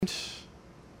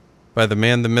by the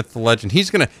man, the myth, the legend.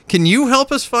 Can you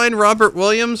help us find Robert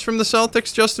Williams from the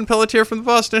Celtics, Justin Pelletier from the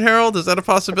Boston Herald? Is that a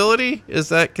possibility?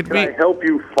 Can I help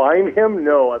you find him?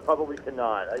 No, I probably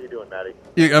cannot. How you doing, Matty?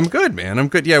 Yeah, I'm good, man. I'm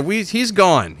good. Yeah, he's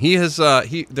gone. He has.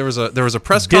 There was a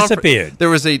press disappeared. There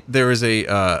was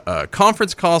a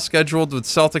conference call scheduled with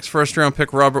Celtics first round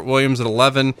pick Robert Williams at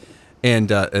 11, and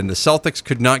the Celtics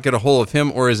could not get a hold of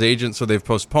him or his agent, so they've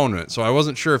postponed it. So I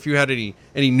wasn't sure if you had any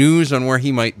news on where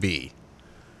he might be.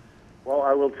 Well,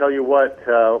 I will tell you what.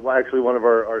 Actually, one of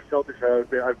our Celtics.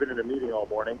 I've been in a meeting all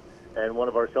morning, and one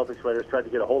of our Celtics writers tried to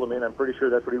get a hold of me, and I'm pretty sure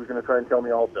that's what he was going to try and tell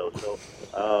me also. So,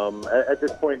 at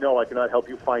this point, no, I cannot help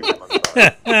you find him. I'm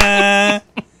sorry.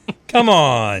 Come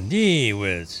on, gee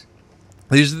whiz.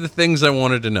 These are the things I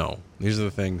wanted to know. These are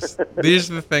the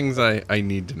things I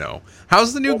need to know.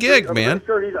 How's the new gig, man?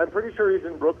 I'm pretty sure he's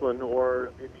in Brooklyn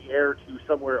or in the air to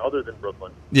somewhere other than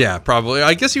Brooklyn. Yeah, probably.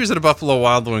 I guess he was at a Buffalo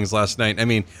Wild Wings last night. I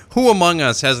mean, who among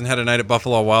us hasn't had a night at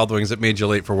Buffalo Wild Wings that made you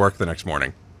late for work the next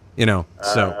morning? So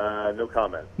no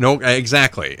comment. No,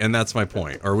 exactly, and that's my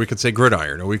point. Or we could say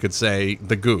gridiron, or we could say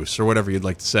the goose, or whatever you'd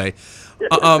like to say.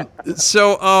 Let's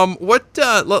talk.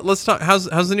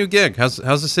 How's the new gig? How's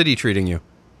the city treating you?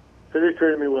 City's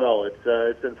treating me well.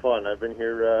 It's been fun. I've been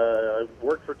here. I've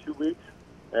worked for 2 weeks,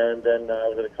 and then I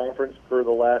was at a conference for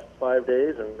the last 5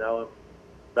 days, and now I'm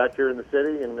back here in the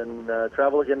city, and then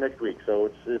travel again next week. So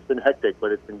it's been hectic,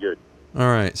 but it's been good. All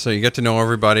right. So you get to know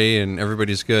everybody, and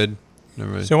everybody's good.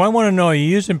 So I want to know: are you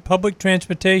using public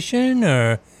transportation,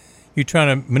 or you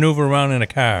trying to maneuver around in a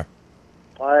car?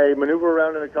 I maneuver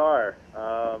around in a car.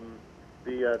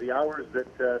 The hours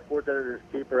that sports editors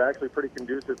keep are actually pretty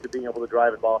conducive to being able to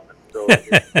drive in Boston. So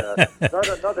it's,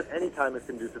 not that any time is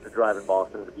conducive to drive in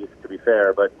Boston, to be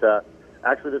fair. But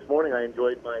actually, this morning I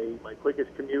enjoyed my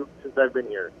quickest commute since I've been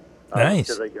here. Nice.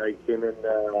 Because I came in,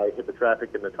 I hit the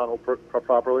traffic in the tunnel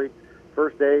properly.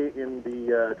 First day in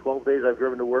the 12 days I've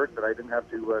driven to work that I didn't have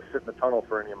to sit in the tunnel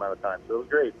for any amount of time. So it was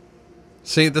great.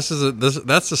 See, that's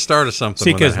the start of something.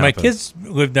 See, because my kids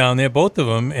live down there, both of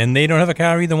them, and they don't have a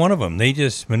car, either one of them. They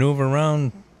just maneuver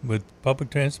around with public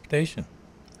transportation.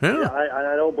 Yeah,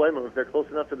 I don't blame them. If they're close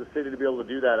enough to the city to be able to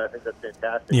do that, I think that's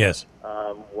fantastic. Yes.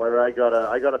 Where I got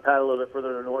to pad a little bit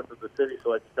further north of the city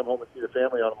so I can come home and see the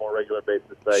family on a more regular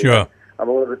basis. Sure. I'm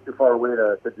a little bit too far away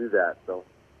to do that, so.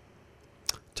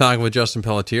 Talking with Justin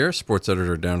Pelletier, sports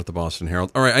editor down at the Boston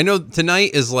Herald. All right, I know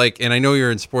tonight is and I know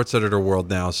you're in sports editor world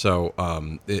now, so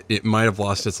it might have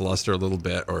lost its luster a little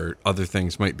bit, or other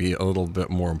things might be a little bit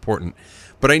more important.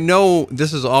 But I know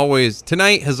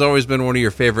tonight has always been one of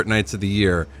your favorite nights of the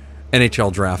year,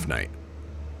 NHL Draft Night.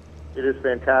 It is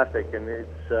fantastic, and it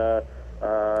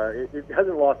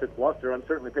hasn't lost its luster. I'm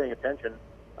certainly paying attention,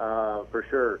 for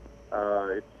sure.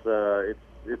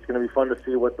 It's going to be fun to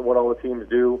see what all the teams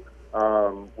do.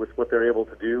 With what they're able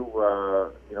to do.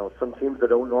 Some teams that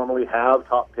don't normally have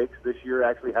top picks this year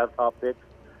actually have top picks,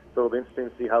 so it'll be interesting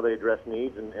to see how they address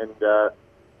needs. And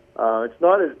it's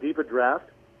not as deep a draft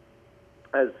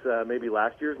as maybe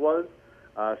last year's was,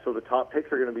 so the top picks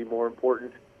are going to be more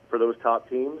important for those top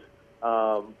teams.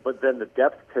 But then the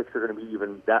depth picks are going to be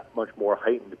even that much more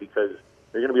heightened because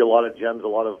there are going to be a lot of gems, a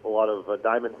lot of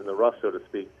diamonds in the rough, so to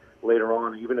speak, later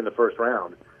on, even in the first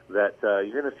round. That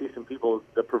you're going to see some people,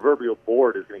 the proverbial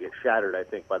board is going to get shattered, I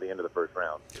think, by the end of the first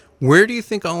round. Where do you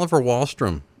think Oliver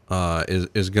Wahlstrom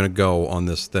is going to go on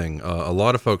this thing? A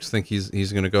lot of folks think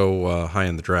he's going to go high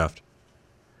in the draft.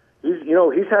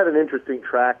 He's had an interesting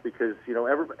track because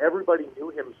everybody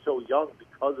knew him so young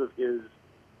because of his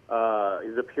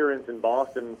appearance in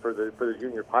Boston for the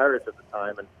Junior Pirates at the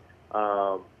time,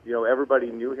 and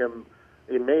everybody knew him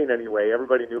in Maine anyway.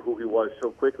 Everybody knew who he was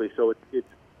so quickly, so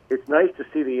it's nice to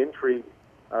see the intrigue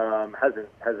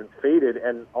hasn't faded,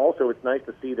 and also it's nice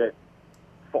to see that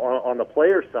on the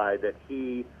player side that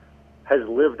he has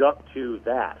lived up to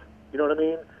that. You know what I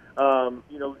mean?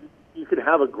 You can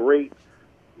have a great,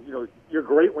 you're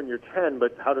great when you're 10,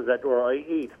 but how does that, or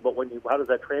 8, but how does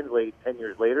that translate 10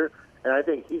 years later? And I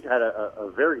think he's had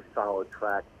a very solid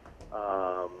track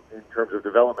in terms of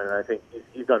development, and I think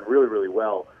he's done really, really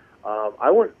well. I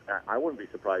wouldn't be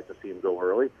surprised to see him go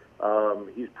early.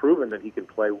 He's proven that he can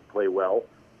play well.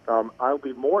 I'll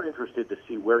be more interested to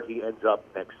see where he ends up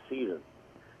next season.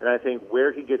 And I think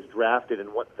where he gets drafted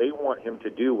and what they want him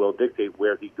to do will dictate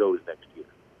where he goes next year.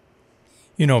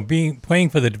 Playing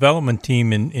for the development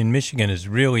team in Michigan is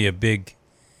really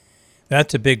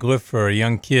that's a big lift for a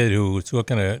young kid who's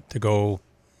looking to go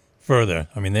further.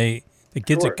 I mean, the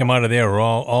kids that come out of there are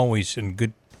always in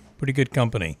pretty good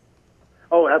company.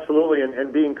 Oh, absolutely,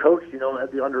 and being coached,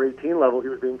 at the under-18 level, he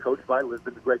was being coached by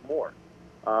Lisbon Greg Moore.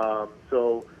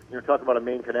 So, talk about a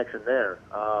main connection there.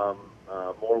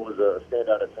 Moore was a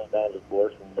standout at St. Anne's, of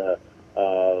course, and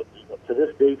to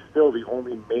this date, still the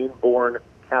only Maine-born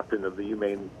captain of the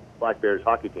UMaine Black Bears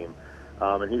hockey team.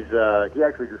 And he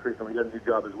actually just recently got a new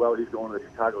job as well. He's going to the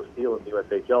Chicago Steel in the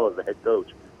USHL as the head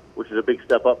coach, which is a big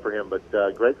step up for him.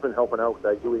 But Greg's been helping out with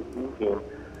that U18 team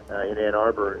in Ann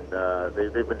Arbor, and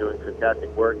they've been doing fantastic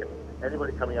work. And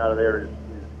anybody coming out of there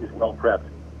is well prepped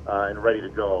and ready to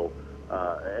go.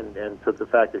 And so the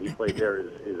fact that he played there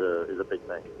is a big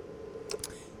thing.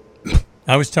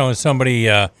 I was telling somebody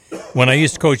when I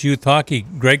used to coach youth hockey,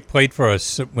 Greg played for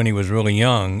us when he was really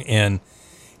young, and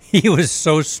he was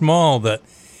so small that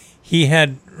he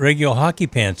had regular hockey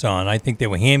pants on. I think they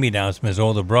were hand-me-downs from his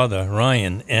older brother,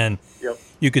 Ryan, and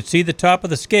you could see the top of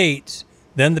the skates.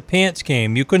 Then the pants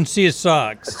came. You couldn't see his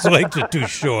socks. His legs were too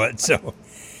short. So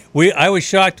I was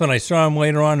shocked when I saw him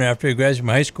later on after he graduated from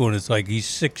high school, and it's like he's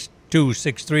 6'2",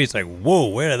 6'3". It's like, whoa,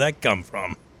 where did that come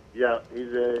from? Yeah,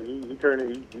 he turned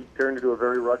into a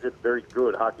very rugged, very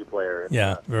good hockey player. And,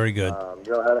 yeah, very good.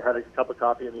 Had a cup of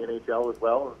coffee in the NHL as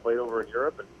well, and played over in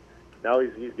Europe, and now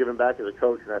he's given back as a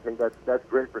coach, and I think that's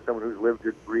great for someone who's lived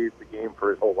and breathed the game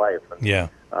for his whole life. And, yeah,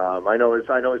 I know his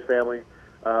family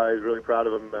is really proud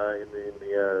of him in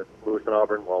the Lewiston,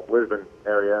 Auburn, Lisbon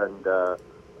area, and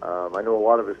I know a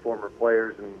lot of his former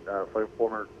players and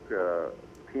former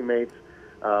teammates.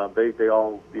 They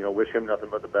all wish him nothing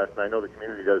but the best, and I know the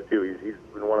community does too. He's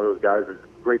been one of those guys who's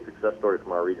a great success story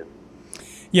from our region.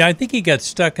 Yeah, I think he got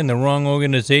stuck in the wrong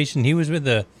organization. He was with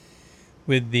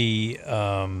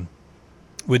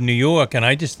New York, and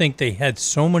I just think they had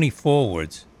so many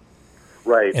forwards.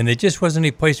 Right. And there just wasn't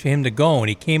any place for him to go. And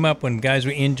he came up when guys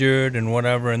were injured and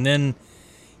whatever, and then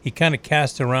he kind of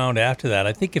cast around after that.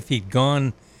 I think if he'd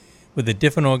gone with a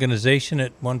different organization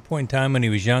at one point in time when he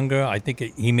was younger, I think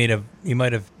he might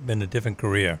have been a different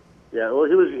career. Yeah, well,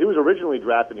 he was originally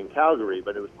drafted in Calgary,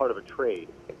 but it was part of a trade,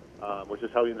 which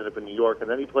is how he ended up in New York. And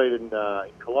then he played in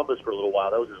Columbus for a little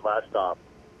while. That was his last stop.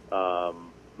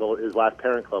 His last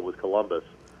parent club was Columbus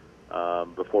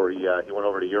before he went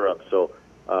over to Europe. So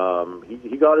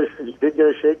he did get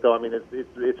a shake, though. I mean,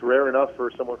 it's rare enough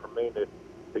for someone from Maine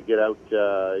to get out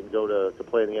and go to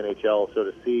play in the NHL. So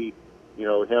to see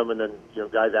him and then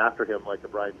guys after him like the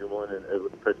Brian Dumoulin and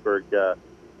with the Pittsburgh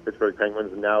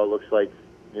Penguins, and now it looks like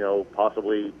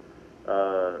possibly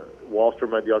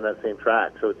Wallstrom might be on that same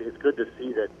track. So it's good to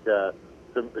see that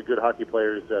some of the good hockey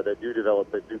players that do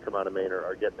develop, that do come out of Maine,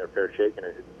 are getting their fair shake, and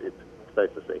it's nice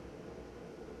to see.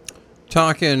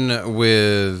 Talking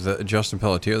with Justin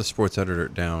Pelletier, the sports editor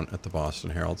down at the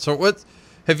Boston Herald. So, what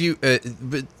have you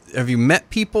met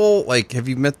people? Like, have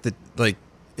you met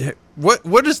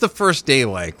what is the first day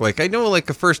like? Like, I know, like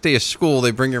a first day of school,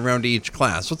 they bring you around to each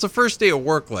class. What's the first day of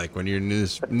work like when you're a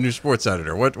new sports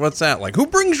editor? What's that like? Who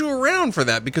brings you around for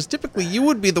that? Because typically you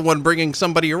would be the one bringing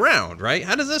somebody around, right?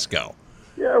 How does this go?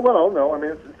 Yeah, well, no, I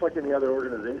mean, it's like any other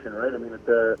organization, right? I mean, let's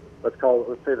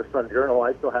say the Sun Journal,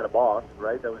 I still had a boss,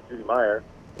 right? That was Judy Meyer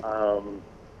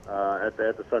at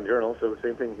the Sun Journal. So the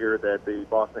same thing here at the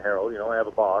Boston Herald. I have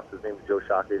a boss. His name is Joe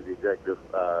Shockey. He's the executive,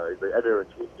 he's the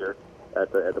editor-in-chief here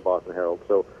at the Boston Herald.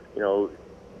 So, you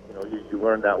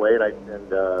learn that way. And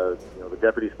the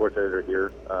deputy sports editor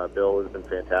here, Bill, has been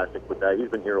fantastic with that. He's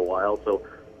been here a while, so,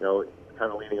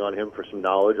 kind of leaning on him for some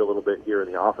knowledge a little bit here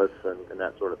in the office and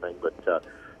that sort of thing. But,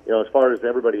 as far as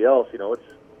everybody else, it's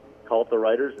call up the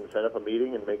writers and set up a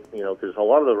meeting and make, because a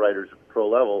lot of the writers at the pro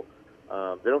level,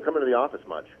 they don't come into the office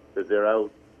much because they're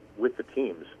out with the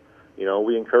teams.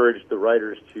 We encourage the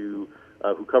writers who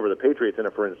cover the Patriots,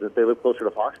 and for instance, they live closer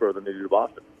to Foxborough than they do to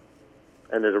Boston.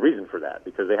 And there's a reason for that,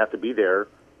 because they have to be there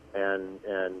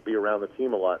and be around the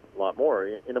team a lot more.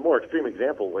 In a more extreme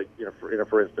example, like,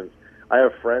 for instance, I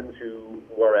have friends who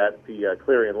are at the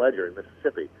Clarion Ledger in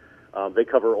Mississippi. They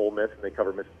cover Ole Miss and they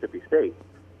cover Mississippi State,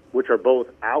 which are both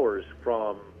hours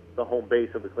from the home base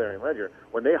of the Clarion Ledger.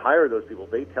 When they hire those people,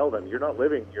 they tell them, you're not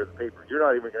living near the paper. You're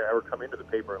not even going to ever come into the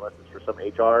paper unless it's for some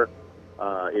HR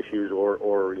issues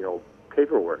or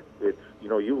paperwork. It's,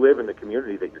 you live in the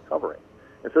community that you're covering.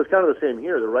 And so it's kind of the same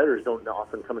here. The writers don't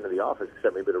often come into the office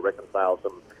except maybe to reconcile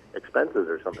some expenses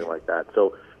or something like that.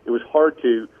 So it was hard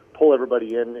to pull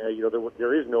everybody in.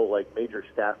 There is no major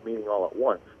staff meeting all at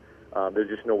once. There's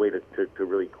just no way to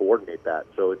really coordinate that.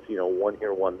 So it's one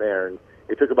here, one there, and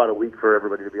it took about a week for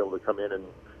everybody to be able to come in and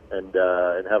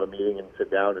have a meeting and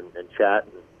sit down and chat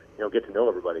and get to know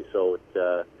everybody. So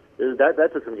that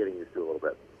took some getting used to a little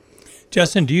bit.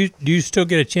 Justin, do you still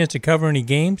get a chance to cover any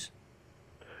games?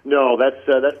 No, that's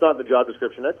not in the job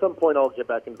description. At some point, I'll get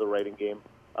back into the writing game.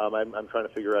 I'm trying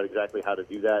to figure out exactly how to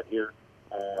do that here.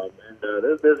 And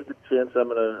there's chance,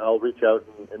 I'll reach out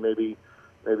and maybe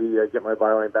get my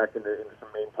byline back into some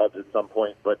main pubs at some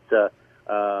point. But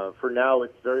for now,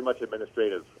 it's very much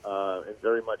administrative and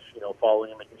very much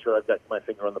following and making sure I've got my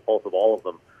finger on the pulse of all of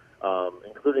them,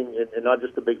 including and not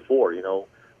just the big four.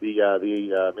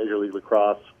 The Major League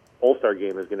Lacrosse All-Star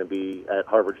game is going to be at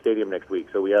Harvard Stadium next week,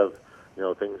 so we have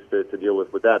things to deal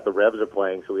with that. The Revs are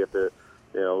playing, so we have to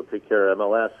take care of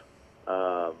MLS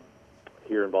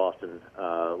here in Boston.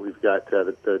 We've got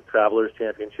the Travelers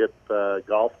Championship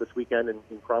golf this weekend in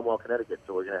Cromwell, Connecticut,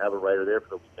 so we're going to have a writer there for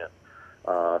the weekend.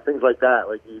 Things like that,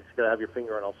 like you just got to have your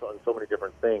finger on so many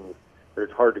different things that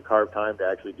it's hard to carve time to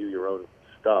actually do your own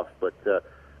stuff. But that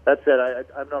said,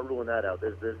 I'm not ruling that out.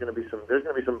 There's going to be some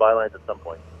bylines at some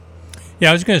point. Yeah,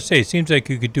 I was going to say, it seems like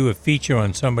you could do a feature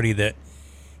on somebody that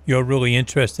you're really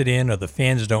interested in, or the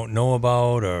fans don't know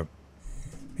about, or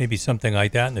maybe something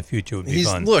like that in the future would be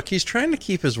fun. Look, he's trying to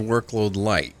keep his workload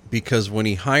light, because when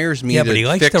he hires me, but he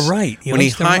likes to write.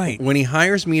 When he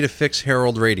hires me to fix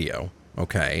Herald Radio,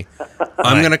 okay,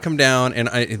 I'm going to come down, and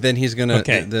then he's going to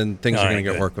then things are going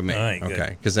to get work with me,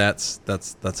 okay, because that's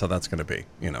how that's going to be.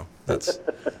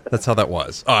 That's how that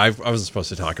was. Oh, I wasn't supposed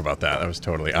to talk about that.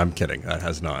 I'm kidding.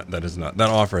 That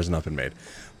offer has not been made,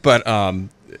 but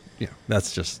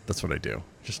that's what I do.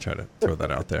 Just try to throw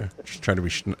that out there. Just try to be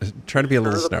a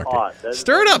little snarky.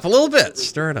 Stir it up a little bit.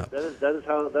 Stir it up.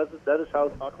 That is how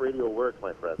talk radio works,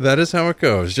 my friend. That is how it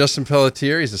goes. Justin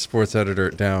Pelletier, he's a sports editor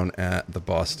down at the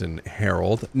Boston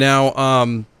Herald.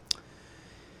 Now,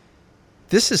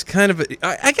 this is kind of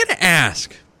I got to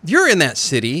ask. You're in that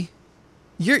city.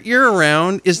 You're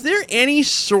around. Is there any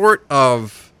sort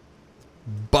of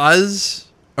buzz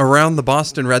around the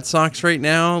Boston Red Sox right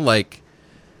now? Like,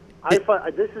 I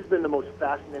find this has been the most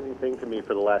fascinating thing to me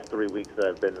for the last 3 weeks that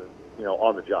I've been,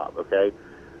 on the job. Okay,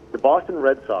 the Boston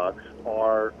Red Sox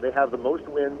they have the most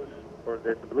wins, or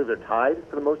I believe they're tied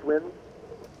for the most wins.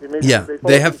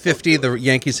 They have 50. The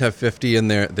Yankees have 50, and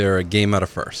they're a game out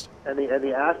of first. And the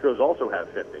Astros also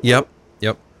have 50. Yep.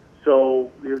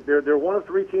 So they're one of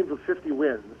 3 teams with 50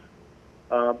 wins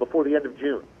before the end of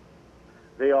June.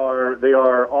 They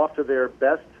are off to their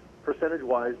best.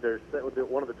 Percentage-wise, they're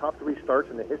one of the top 3 starts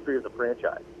in the history of the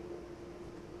franchise.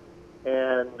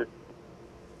 And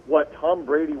what Tom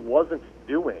Brady wasn't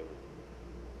doing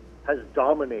has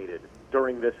dominated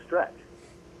during this stretch.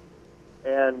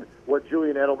 And what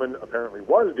Julian Edelman apparently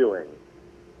was doing,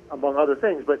 among other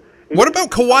things. But what about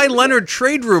Kawhi Leonard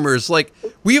trade rumors? Like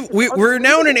we're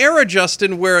now in an era,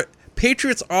 Justin, where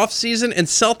Patriots off-season and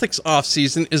Celtics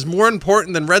off-season is more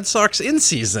important than Red Sox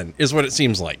in-season, is what it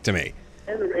seems like to me.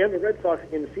 And the Red Sox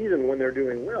in season, when they're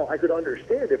doing well, I could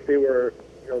understand if they were,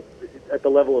 at the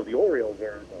level of the Orioles.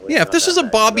 If this is a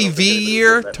Bobby V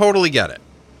year, totally get it.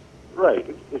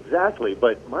 Right, exactly.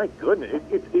 But my goodness,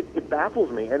 it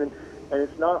baffles me, and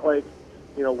it's not like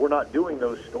we're not doing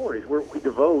those stories. We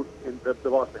devote in the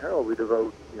Boston Herald.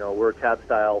 We're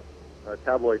a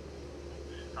tabloid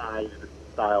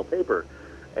style paper,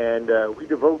 and we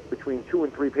devote between 2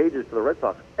 and 3 pages to the Red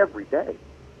Sox every day.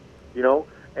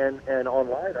 And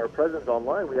online, our presence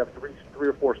online, we have three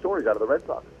or four stories out of the Red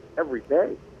Sox every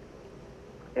day.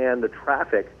 And the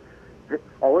traffic,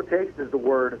 all it takes is the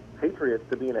word Patriots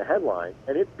to be in a headline,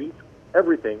 and it beats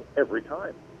everything every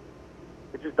time.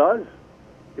 It just does.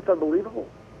 It's unbelievable.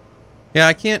 Yeah,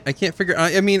 I can't figure.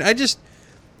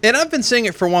 And I've been saying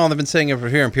it for a while, and I've been saying it over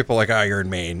here, and people are like, you're in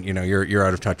Maine, you're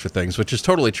out of touch with things, which is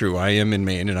totally true. I am in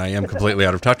Maine, and I am completely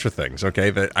out of touch with things. Okay,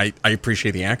 that I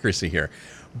appreciate the accuracy here.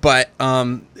 But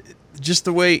just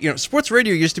the way, sports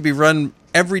radio used to be run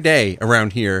every day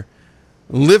around here,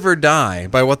 live or die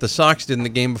by what the Sox did in the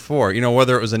game before.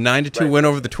 Whether it was a 9-2 win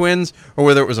over the Twins or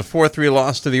whether it was a 4-3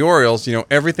 loss to the Orioles,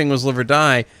 everything was live or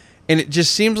die. And it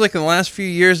just seems like in the last few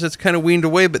years it's kind of weaned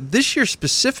away. But this year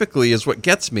specifically is what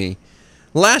gets me.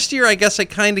 Last year, I guess I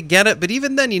kind of get it. But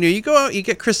even then, you go out, you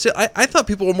get Chris. I thought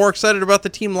people were more excited about the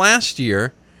team last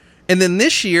year. And then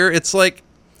this year, it's like,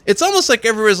 it's almost like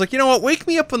everybody's like, you know what? Wake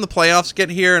me up when the playoffs get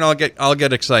here, and I'll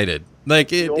get excited. Like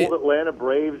the old Atlanta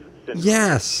Braves syndrome.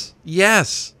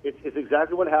 Yes. It's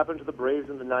exactly what happened to the Braves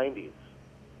in the '90s.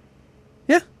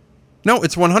 Yeah. No,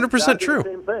 it's 100% true. The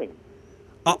same thing.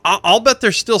 I'll bet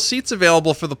there's still seats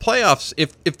available for the playoffs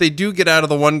if they do get out of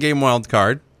the 1-game wild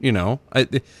card.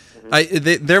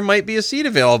 There might be a seat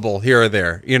available here or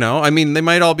there. They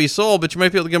might all be sold, but you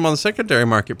might be able to get them on the secondary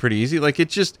market pretty easy. Like,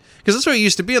 it's just because that's what it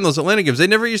used to be in those Atlanta games. They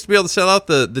never used to be able to sell out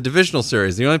the divisional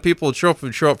series. The only people would show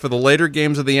up for the later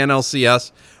games of the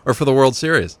NLCS or for the World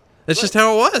Series. That's just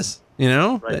how it was.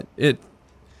 Right.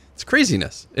 It's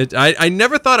craziness. I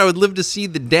never thought I would live to see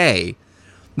the day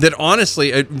that,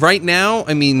 honestly, right now,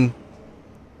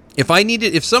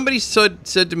 If somebody said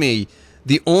to me,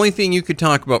 the only thing you could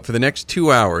talk about for the next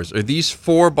 2 hours are these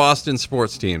 4 Boston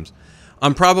sports teams,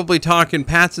 I'm probably talking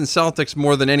Pats and Celtics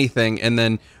more than anything, and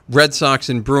then Red Sox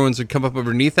and Bruins would come up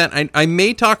underneath that. I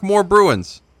may talk more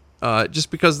Bruins, just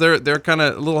because they're kind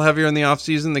of a little heavier in the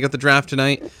offseason. They got the draft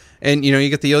tonight, and you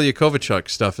get the Ilya Kovalchuk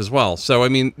stuff as well. So I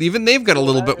mean, even they've got a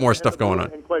little bit more stuff going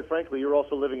on. And quite frankly, you're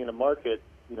also living in a market,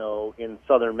 in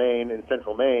southern Maine, in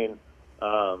central Maine,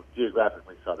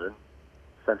 geographically southern,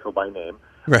 central by name,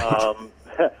 Right.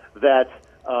 that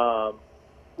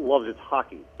loves its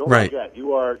hockey. Don't forget,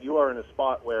 you are in a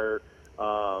spot where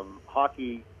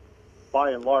hockey,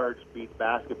 by and large, beats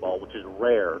basketball, which is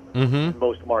rare in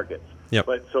most markets. Yep.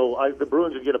 But so the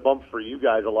Bruins would get a bump for you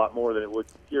guys a lot more than it would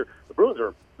here. The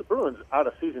Bruins out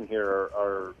of season here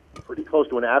are pretty close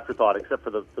to an afterthought, except for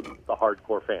the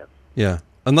hardcore fans. Yeah,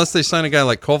 unless they sign a guy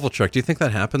like Kovalchuk. Do you think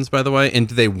that happens, by the way? And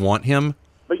do they want him?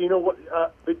 But you know what?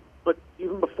 But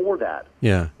even before that,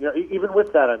 yeah, even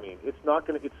with that, I mean, it's not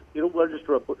going to. It'll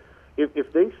register a.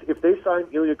 If they sign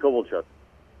Ilya Kovalchuk,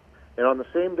 and on the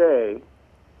same day,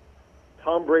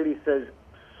 Tom Brady says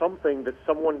something that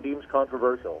someone deems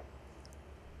controversial,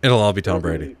 it'll all be Tom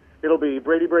Brady. It'll be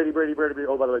Brady.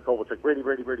 Oh, by the way, Kovalchuk. Brady.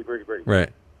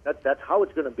 Right. That's how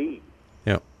it's going to be.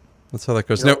 Yeah, that's how that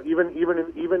goes.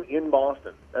 Even in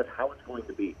Boston, that's how it's going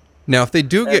to be. Now, if they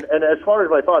do get, and as far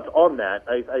as my thoughts on that,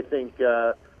 I think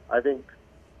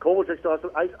Kovalchuk still has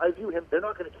to, I view him. They're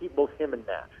not going to keep both him and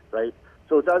Nash, right?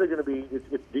 So it's either going to be,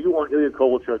 do you want Ilya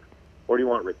Kovalchuk or do you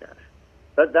want Rick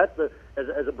Nash? That's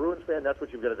as a Bruins fan, that's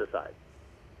what you've got to decide.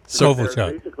 So they're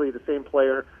basically the same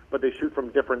player, but they shoot from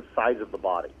different sides of the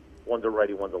body. One's a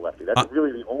righty, one's a lefty. That's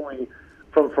really the only,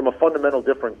 from a fundamental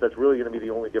difference, that's really going to be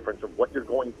the only difference of what you're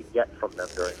going to get from them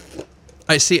during the season.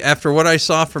 I see. After what I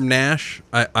saw from Nash,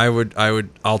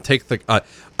 I'll take the.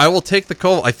 I will take the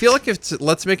Cole. I feel like if it's,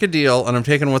 let's make a deal, and I'm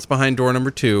taking what's behind door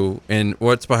number 2, and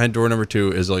what's behind door number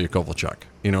 2 is Ilya Kovalchuk.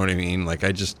 You know what I mean? Like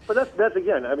I just. But that's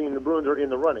again. I mean, the Bruins are in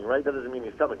the running, right? That doesn't mean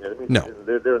he's coming there. It means no.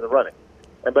 They're in the running.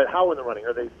 But how in the running?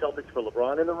 Are they Celtics for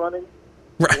LeBron in the running,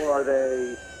 right. or are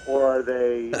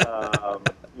they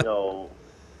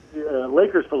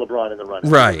Lakers for LeBron in the running?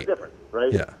 Right. There's a difference,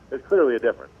 right? Yeah. There's clearly a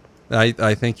difference.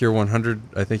 I think you're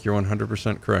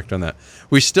 100% correct on that.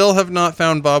 We still have not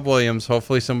found Bob Williams.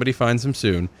 Hopefully somebody finds him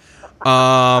soon.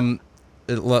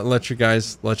 Let you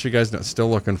guys know. Still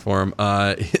looking for him.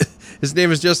 His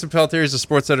name is Justin Pelletier. He's a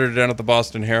sports editor down at the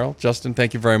Boston Herald. Justin,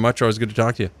 thank you very much. Always good to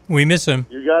talk to you. We miss him.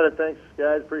 You got it. Thanks,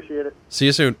 guys. Appreciate it. See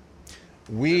you soon.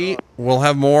 We will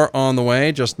have more on the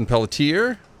way. Justin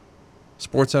Pelletier,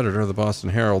 sports editor of the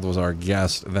Boston Herald, was our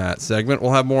guest that segment.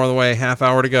 We'll have more on the way. Half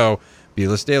hour to go.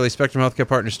 B-List Daily, Spectrum Healthcare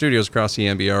Partner Studios across the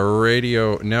NBR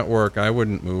Radio Network. I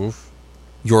wouldn't move.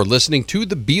 You're listening to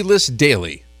the B-List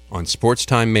Daily on Sports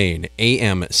Time Maine,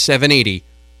 AM 780,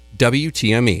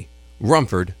 WTME,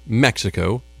 Rumford,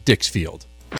 Mexico, Dixfield.